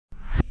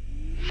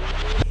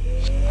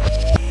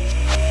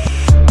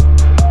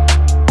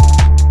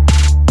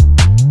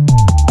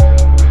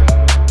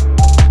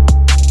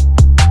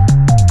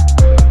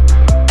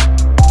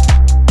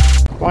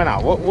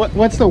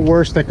what's the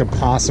worst that could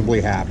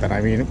possibly happen?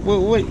 I mean,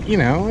 what you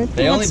know?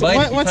 They only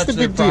bite if you touch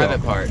their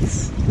private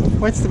parts.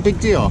 What's the big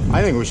deal?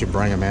 I think we should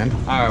bring him in. All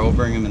right, we'll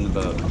bring him in the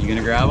boat. You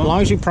gonna grab him? As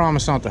long as you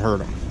promise not to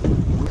hurt him.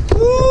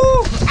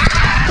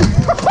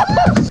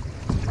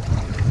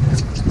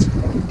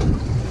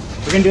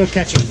 We're gonna do a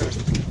catching first.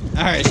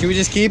 All right, should we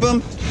just keep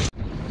him?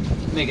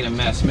 Making a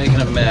mess, making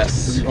a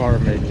mess. We are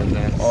making a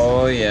mess.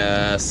 Oh,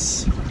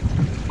 yes.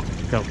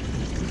 Go.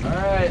 All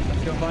right,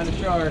 let's go find a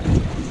shark.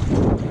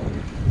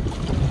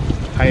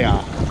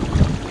 Hiya.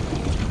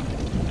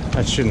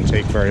 That shouldn't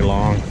take very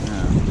long.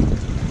 No.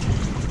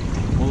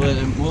 We'll let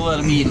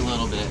him eat a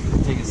little bit.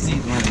 Take a seat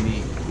and let him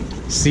eat.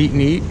 Seat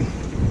and eat.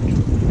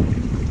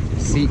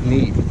 Seat and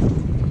eat.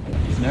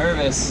 He's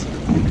nervous.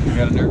 We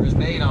got a nervous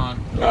bait on.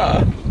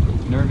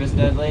 Nervous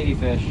dead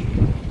ladyfish.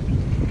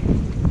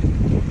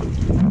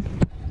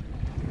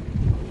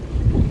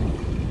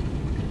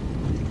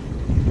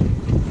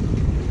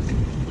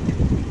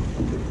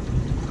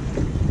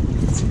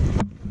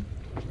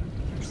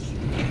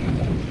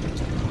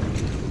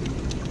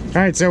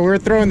 All right, so we were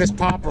throwing this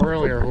popper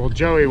earlier. Well,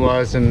 Joey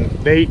was, and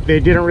they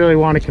didn't really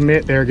want to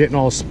commit. They were getting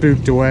all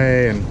spooked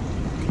away, and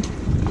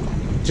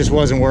it just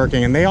wasn't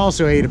working. And they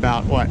also ate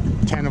about, what,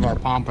 10 of our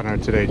pompano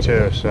today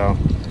too. So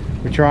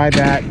we tried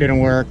that, didn't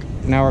work.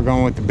 Now we're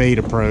going with the bait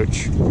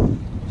approach.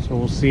 So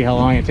we'll see how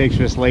long it takes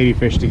for this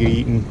ladyfish to get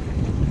eaten.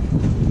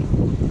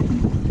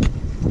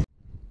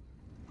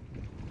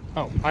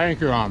 Oh, I think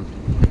you're on.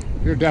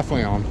 You're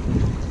definitely on.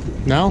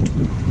 No?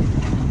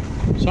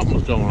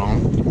 Something's going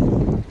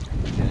on.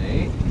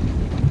 Okay.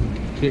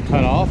 Get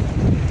cut off.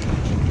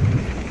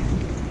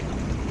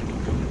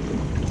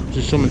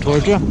 Just swimming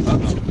towards you. Oh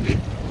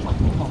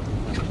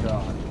my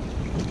God.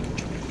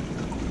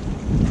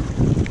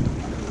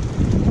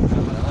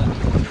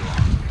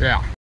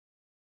 Yeah.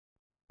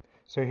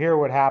 So here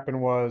what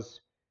happened was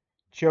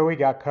Joey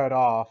got cut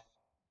off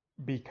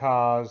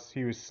because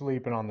he was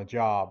sleeping on the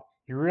job.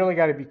 You really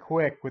got to be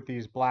quick with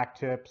these black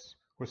tips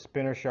with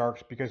spinner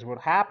sharks, because what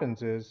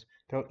happens is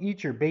they'll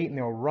eat your bait and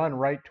they'll run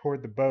right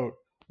toward the boat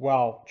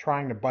while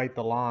trying to bite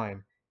the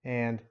line.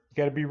 And you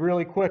got to be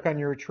really quick on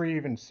your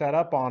retrieve and set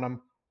up on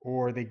them,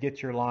 or they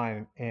get your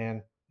line,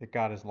 and it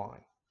got his line.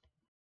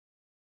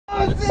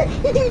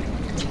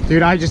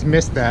 Dude, I just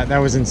missed that. That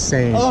was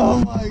insane.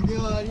 Oh my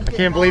God. I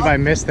can't believe I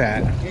missed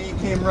that. He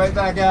came right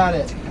back at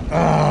it.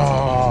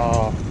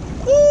 Oh.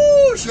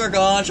 Woo! Shark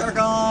on, shark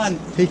on.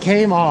 He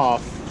came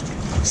off,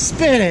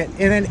 spin it,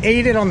 and then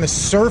ate it on the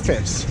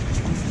surface.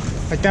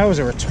 Like that was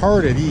a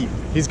retarded eat.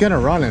 He's gonna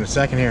run in a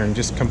second here and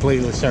just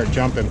completely start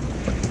jumping.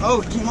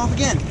 Oh, it came off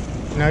again.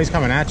 Now he's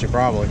coming at you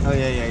probably. Oh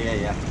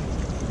yeah.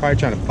 Probably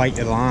trying to bite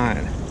your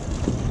line.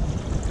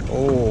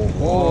 Oh.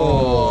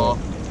 Oh.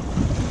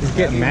 He's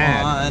getting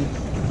mad.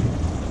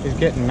 He's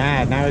getting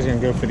mad. Now he's gonna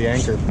go for the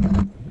anchor.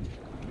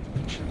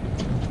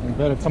 You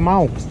better come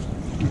on. No, he's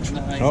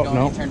Oh, going.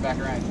 no. He turned back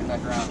around.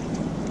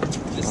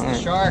 This is the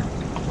shark.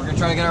 We're gonna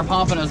try to get our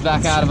pompanos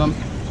back out of him.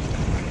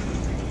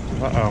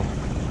 Uh-oh.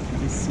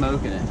 He's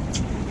smoking it.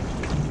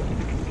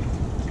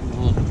 A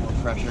little bit more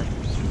pressure.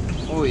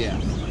 Oh yeah.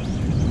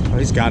 Oh,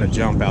 he's got to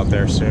jump out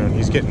there soon.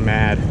 He's getting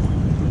mad.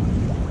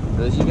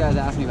 Those you guys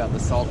asked me about the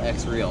Salt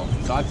X reel.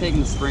 So I've taken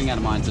the spring out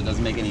of mine so it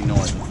doesn't make any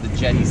noise. It's the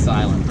Jetty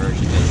silent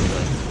version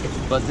basically.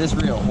 But this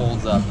reel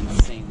holds up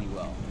insanely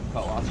well.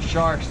 Caught lots of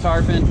sharks,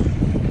 tarpon.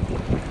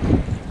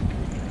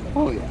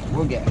 Oh yeah,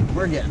 we're getting them.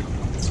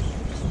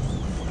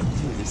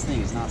 Dude, this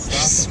thing is not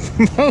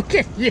stopping.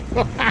 Smoking you.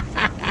 Oh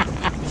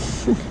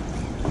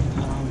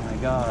my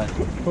God.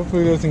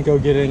 Hopefully he doesn't go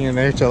getting in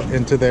there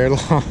into their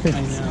lines.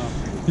 I know.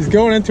 He's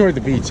going in toward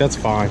the beach. That's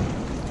fine.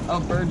 Oh,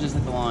 bird just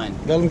hit the line.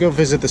 Let him go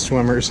visit the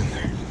swimmers in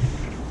there.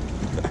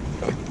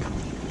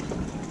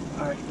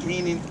 Alright,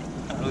 Canadian.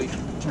 Oh, he's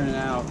turning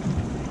out.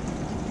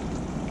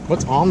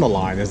 What's on the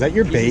line? Is that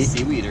your bait?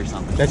 Seaweed or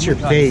something. That's your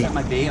God, bait. Is that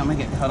my bait? I'm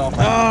gonna get cut off.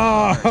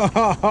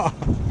 Oh,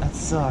 That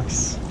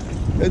sucks.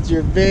 that's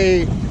your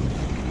bait.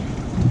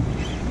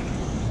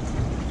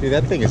 Dude,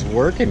 that thing is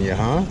working you,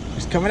 huh?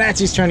 He's coming at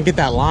you. He's trying to get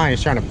that line.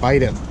 He's trying to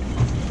bite it.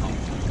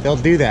 They'll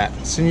do that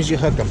as soon as you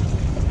hook them.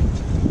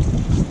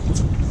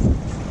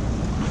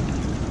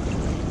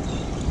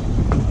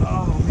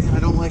 Oh man, I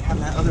don't like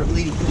having that other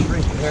ladyfish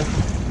right there.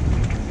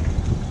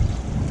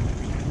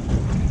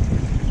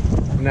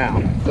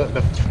 Now,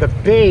 the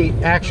bait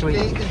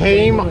actually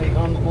came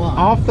on the line.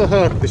 off the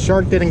hook. The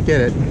shark didn't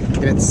get it,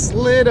 and it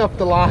slid up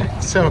the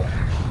line. So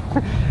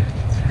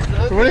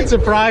it wouldn't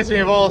surprise me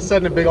if all of a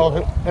sudden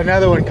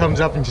another one comes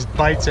up and just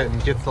bites it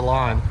and gets the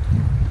line.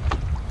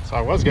 So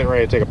I was getting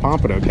ready to take a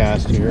pompano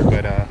cast here,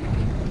 but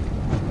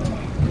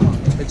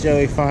the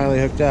Joey finally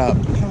hooked up.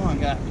 Come on,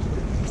 guy.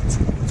 Just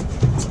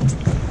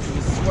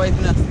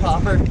swiping at the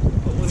popper,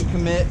 but wouldn't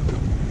commit.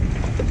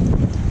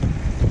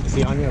 Is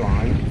he on your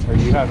line? Or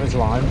you have his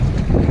line?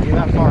 Are you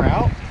that far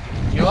out?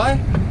 Do I? I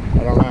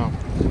don't know.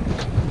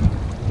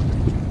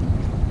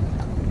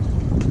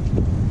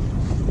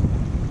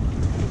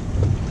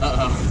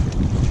 Uh-oh.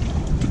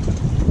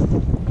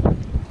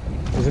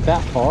 Is it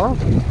that far?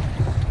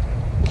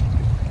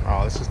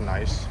 Oh, this is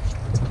nice.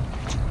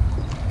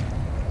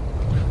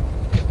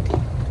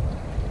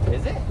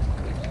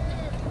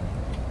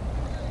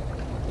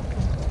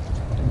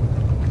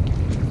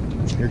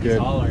 You're He's good.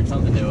 hollering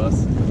something to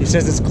us. He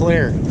says it's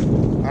clear.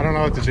 I don't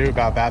know what to do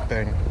about that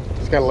thing.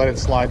 Just gotta let it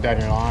slide down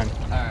your line.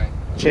 Alright.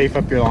 Chafe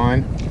up your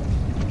line.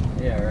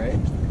 Yeah, right?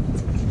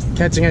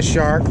 Catching a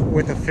shark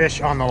with a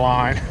fish on the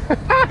line.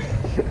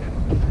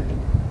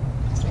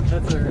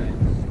 That's alright.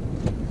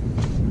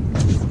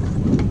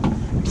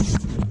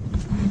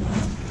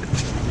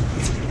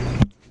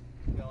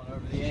 Going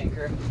over the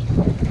anchor.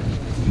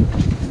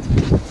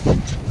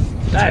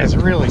 That is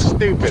really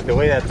stupid, the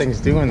way that thing's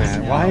doing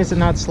that. Why is it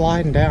not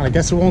sliding down? I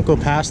guess it won't go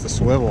past the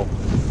swivel.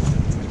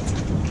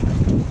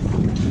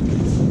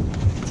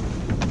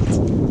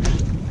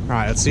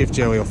 Alright, let's see if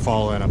Joey will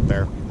fall in up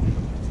there.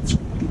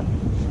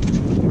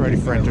 Ready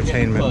for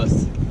entertainment.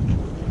 Close.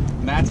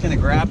 Matt's gonna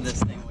grab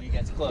this thing when he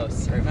gets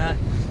close. Right, Matt?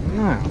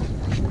 No.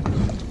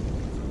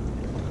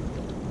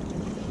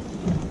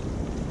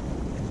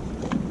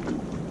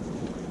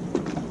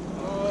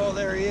 Oh,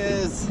 there he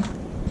is.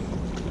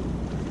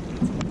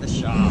 The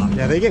shot.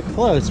 Yeah, they get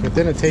close, but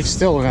then it takes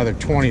still another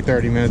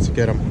 20-30 minutes to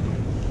get them.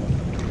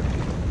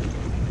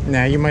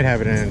 Nah, you might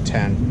have it in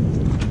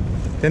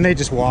 10. Then they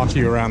just walk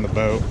you around the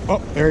boat. Oh,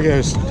 there he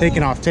goes.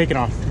 Taking off, taking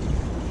off.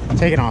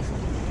 Taking off.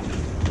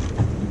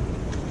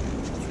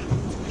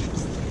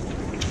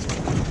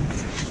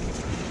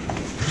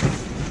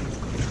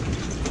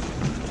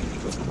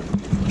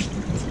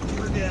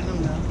 We're getting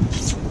him now.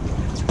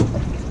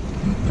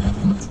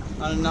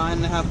 On a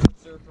 9.5-foot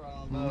surf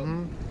rod on a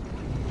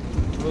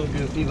boat. A little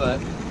goofy, but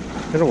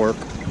It'll work.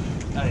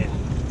 oh yeah.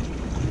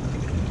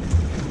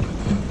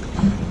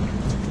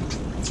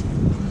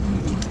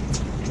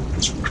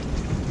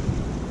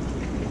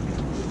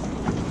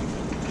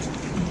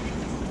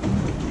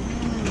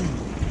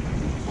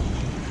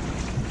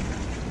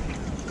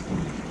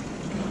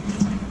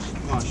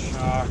 Come on,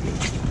 shark.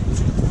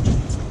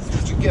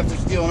 That's what you get for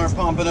stealing our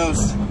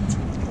pompanos.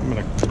 I'm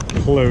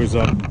gonna close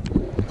up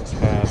this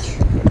hatch.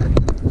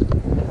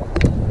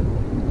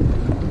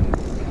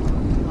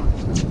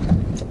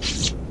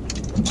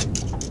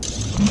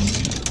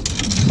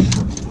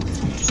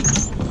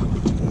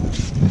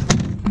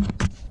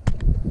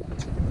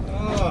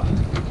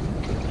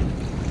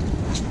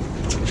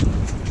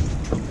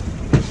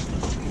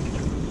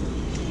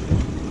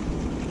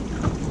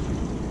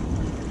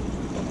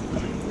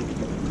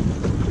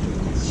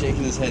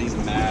 Shaking his head, he's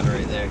mad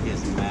right there. He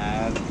is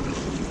mad.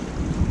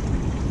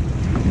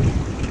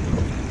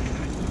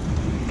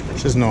 He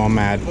says, no, I'm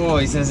mad. Oh,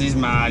 he says he's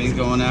mad. He's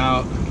going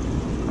out.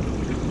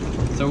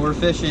 So we're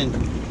fishing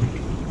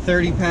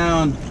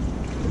 30-pound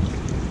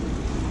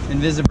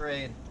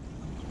Invisibraid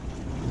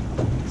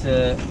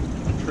to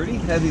pretty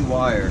heavy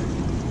wire. I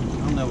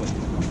don't know what.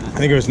 I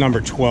think it was number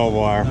 12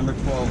 wire. Number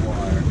 12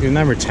 wire. It was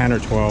number 10 or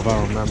 12, I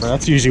don't remember.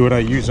 That's usually what I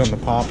use on the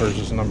poppers,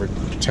 is number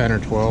 10 or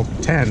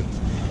 12. 10.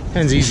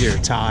 10's easier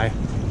to tie.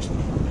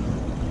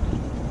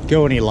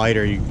 Go any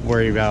lighter, you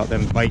worry about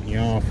them biting you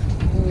off.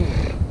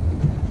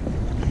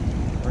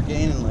 We're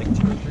gaining like 2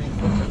 or 3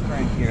 foot per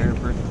crank here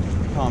per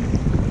pump.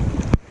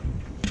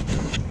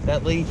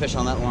 That ladyfish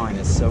on that line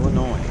is so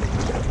annoying.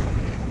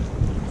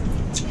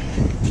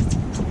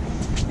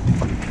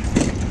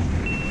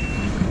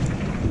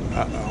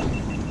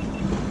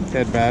 Uh-oh.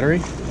 Dead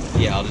battery?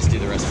 Yeah, I'll just do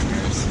the rest from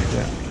yours.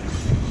 Yeah.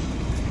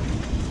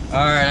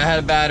 Alright, I had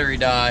a battery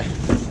die.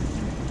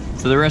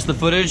 So the rest of the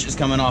footage is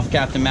coming off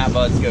Captain Matt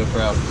Budd's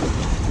GoPro.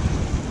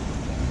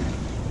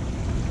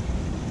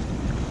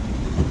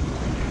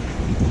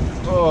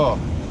 Oh.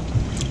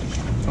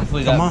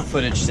 Hopefully that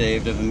footage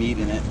saved of him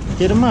eating it.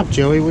 Get him up,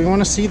 Joey. We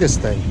want to see this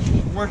thing.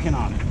 Working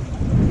on it.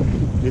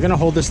 You're going to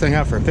hold this thing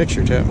out for a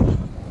picture, too. You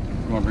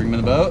want to bring him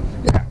in the boat?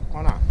 Yeah,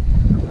 why not?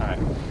 Alright.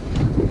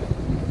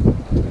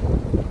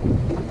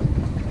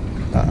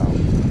 Uh-oh.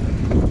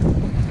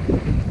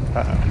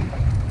 Uh-oh.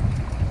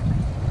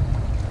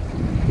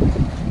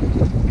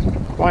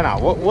 Why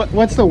not?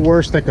 What's the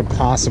worst that could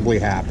possibly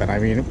happen? I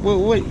mean,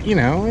 what you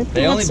know?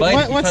 They only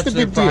bite if you what's touch the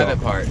their big deal?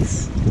 private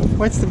parts.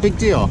 What's the big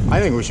deal? I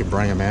think we should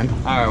bring him in.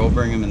 Alright, we'll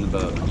bring him in the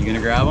boat. You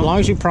gonna grab As him? long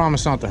as you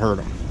promise not to hurt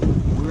him.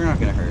 We're not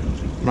gonna hurt him.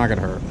 I'm not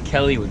gonna hurt him.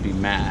 Kelly would be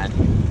mad.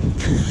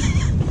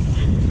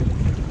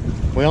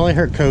 We only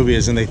hurt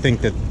cobias, and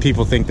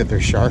people think that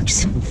they're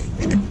sharks.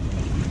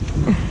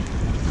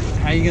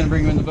 How are you gonna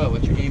bring him in the boat?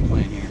 What's your game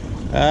plan here?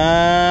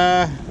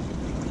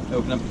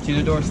 Open up the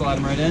tuna door, slide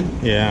him right in?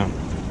 Yeah.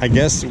 I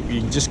guess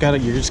you're just gonna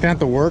have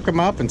to work him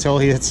up until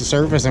he hits the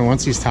surface, and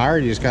once he's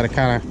tired, you just gotta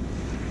kind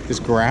of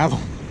just grab him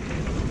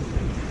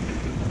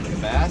Like a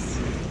bass?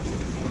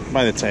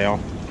 by the tail.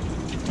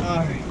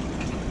 Alright.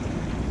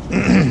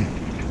 I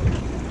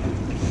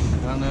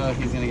don't know if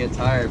he's gonna get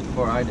tired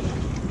before I do.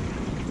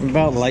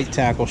 About light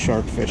tackle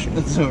shark fishing.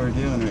 That's what we're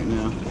doing right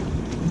now.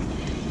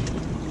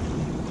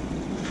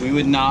 We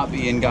would not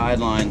be in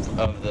guidelines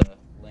of the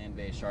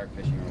land-based shark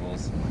fishing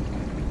rules,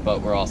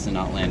 but we're also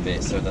not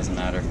land-based, so it doesn't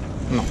matter.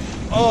 No,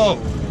 Oh!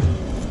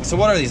 So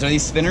what are these? Are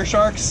these spinner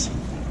sharks?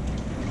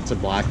 it's a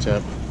black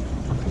tip.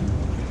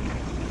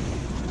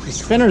 The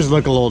spinners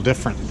look a little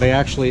different.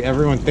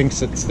 Everyone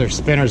thinks they're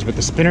spinners, but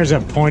the spinners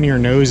have pointier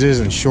noses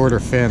and shorter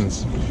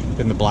fins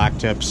than the black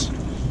tips.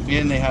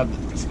 And they have,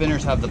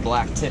 spinners have the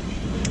black tip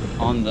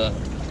on the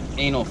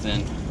anal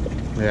fin.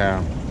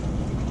 Yeah.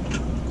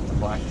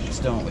 Black tips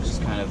don't, which is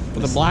kind of...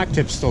 But the black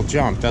tips still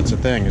jump. That's the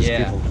thing. Is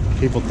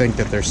people think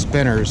that they're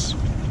spinners.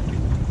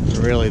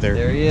 Really,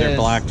 they're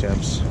black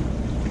tips.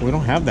 We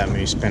don't have that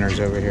many spinners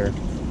over here.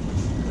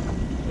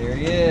 There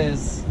he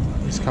is.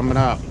 He's coming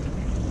up.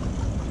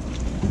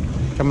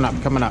 Coming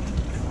up, coming up.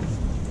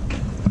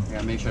 I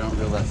gotta make sure I don't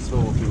reel that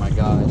swivel through my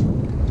guide. I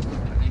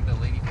think the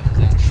lady fin is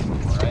actually,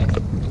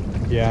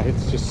 alright? Yeah,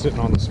 it's just sitting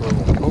on the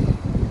swivel.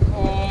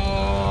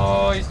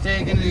 Oh, he's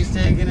taking it, he's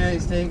taking it,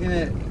 he's taking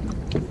it.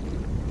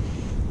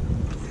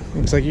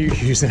 Looks like you're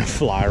using a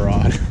fly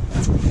rod.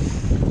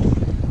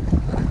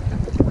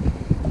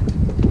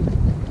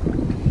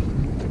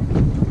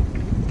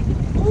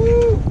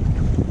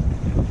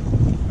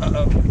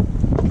 Uh-oh.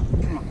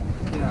 Come on,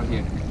 get out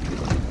here.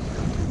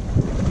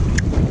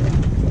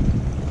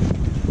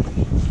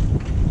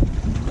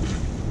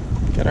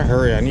 Gotta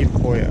hurry, I need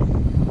Poyo.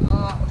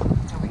 Oh,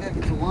 we gotta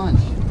get to lunch.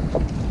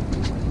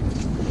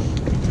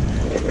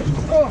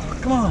 Oh,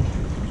 come on.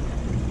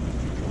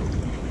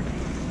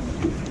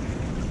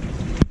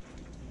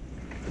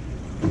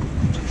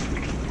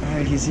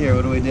 Alright, he's here.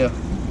 What do we do?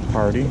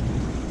 Party.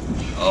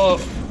 Oh,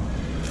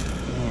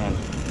 man.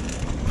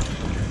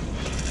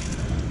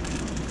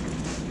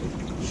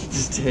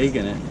 Just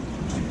taking it.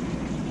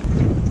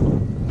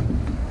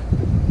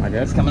 I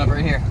good? It's coming up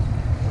right here.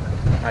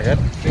 I good?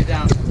 Straight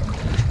down.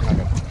 I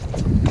good.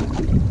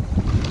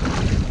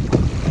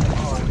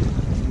 Oh,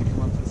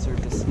 come up to the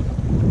surface.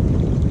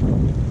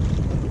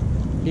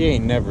 He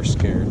ain't never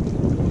scared.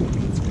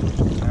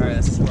 Alright,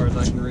 that's as far as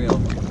I can reel.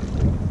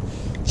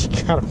 You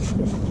gotta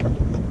pull further.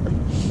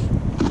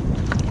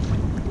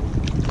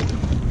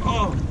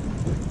 Oh!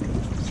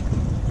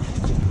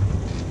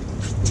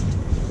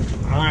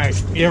 Alright,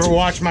 you ever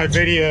watch my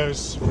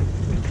videos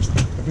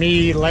of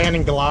me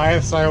landing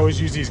Goliaths? I always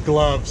use these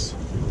gloves.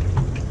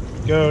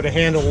 Go to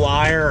handle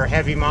wire or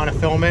heavy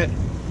monofilament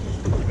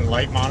and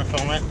light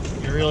monofilament.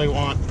 You really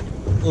want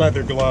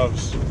leather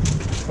gloves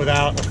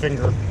without a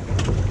finger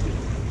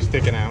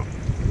sticking out.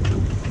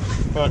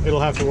 But it'll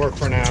have to work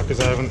for now because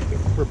I haven't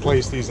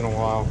replaced these in a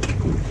while.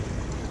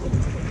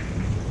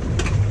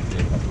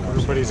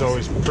 Everybody's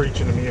always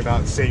preaching to me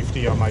about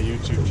safety on my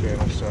YouTube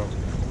channel, so.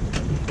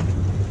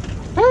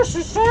 This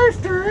is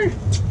safety!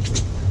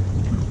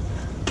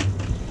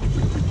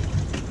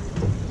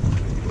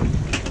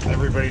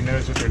 Everybody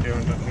knows what they're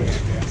doing but me, I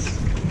guess.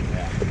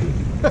 Yeah.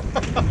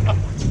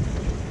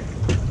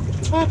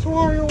 That's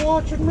why you're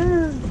watching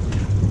me.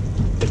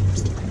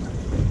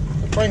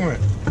 Bring him in.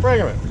 Bring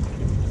him in.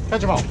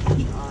 Catch them all.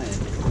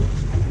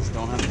 Just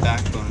don't have a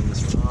backbone in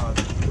this rod.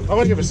 I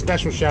want to give a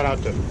special shout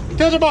out to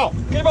catch a ball.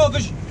 Get a ball,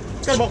 fish.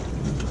 Catch a ball.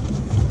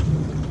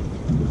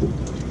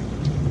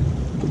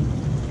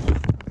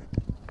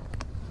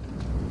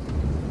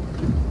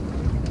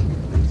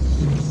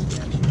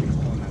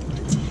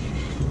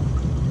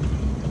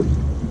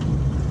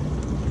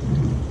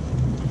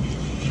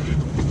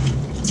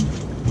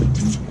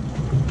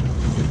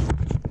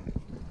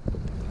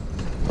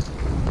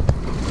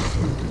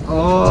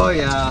 Oh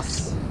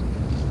yes.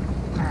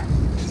 Alright.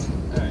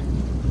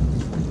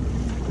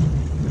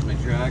 Get my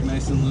drag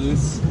nice and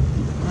loose.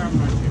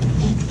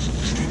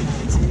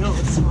 Tail,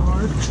 it's so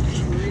hard.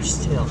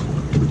 Where's tail?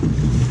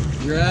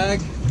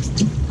 Drag.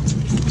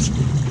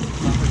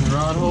 Up in the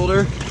rod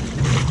holder.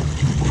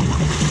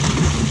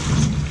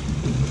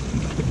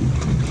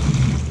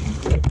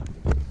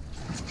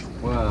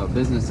 Wow,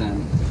 business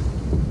end.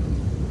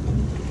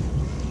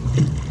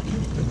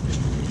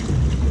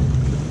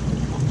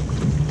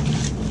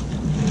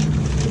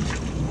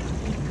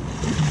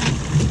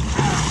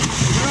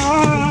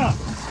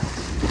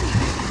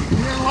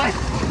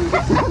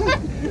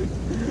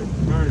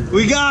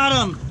 We got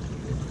him!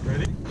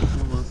 Ready?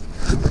 Almost.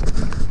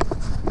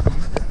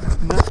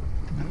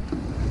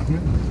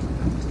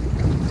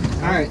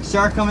 Alright,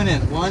 shark coming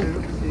in.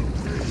 1.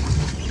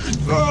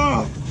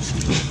 Oh.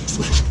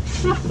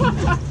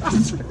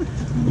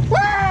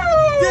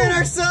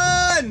 Dinner,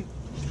 son!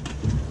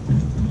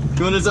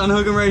 You want to just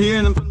unhook him right here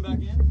and then put him back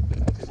in?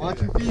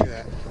 Watch your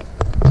feet.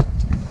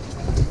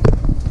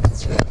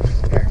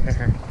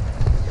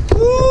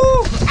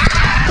 Woo!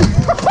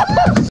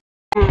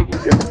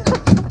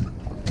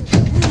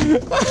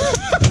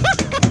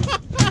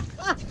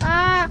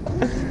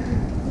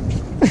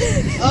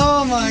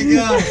 Oh my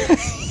god!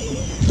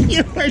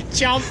 You were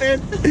jumping!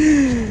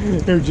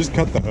 Here, just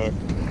cut the hook.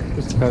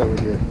 Just cut it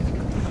with here.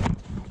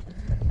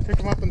 Pick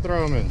him up and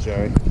throw him in,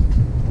 Joey.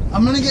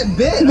 I'm gonna get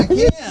bit! I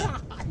can't!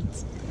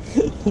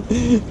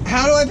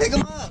 How do I pick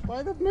him up?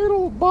 By the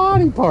middle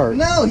body part.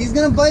 No, he's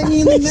gonna bite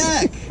me in the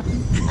neck!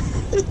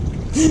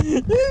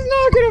 He's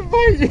not gonna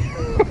bite you!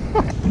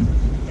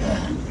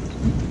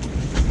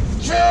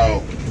 2,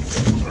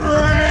 3!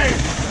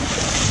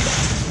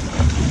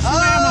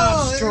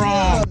 Oh,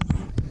 strong.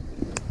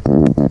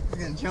 he's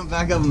gonna jump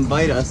back up and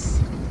bite us.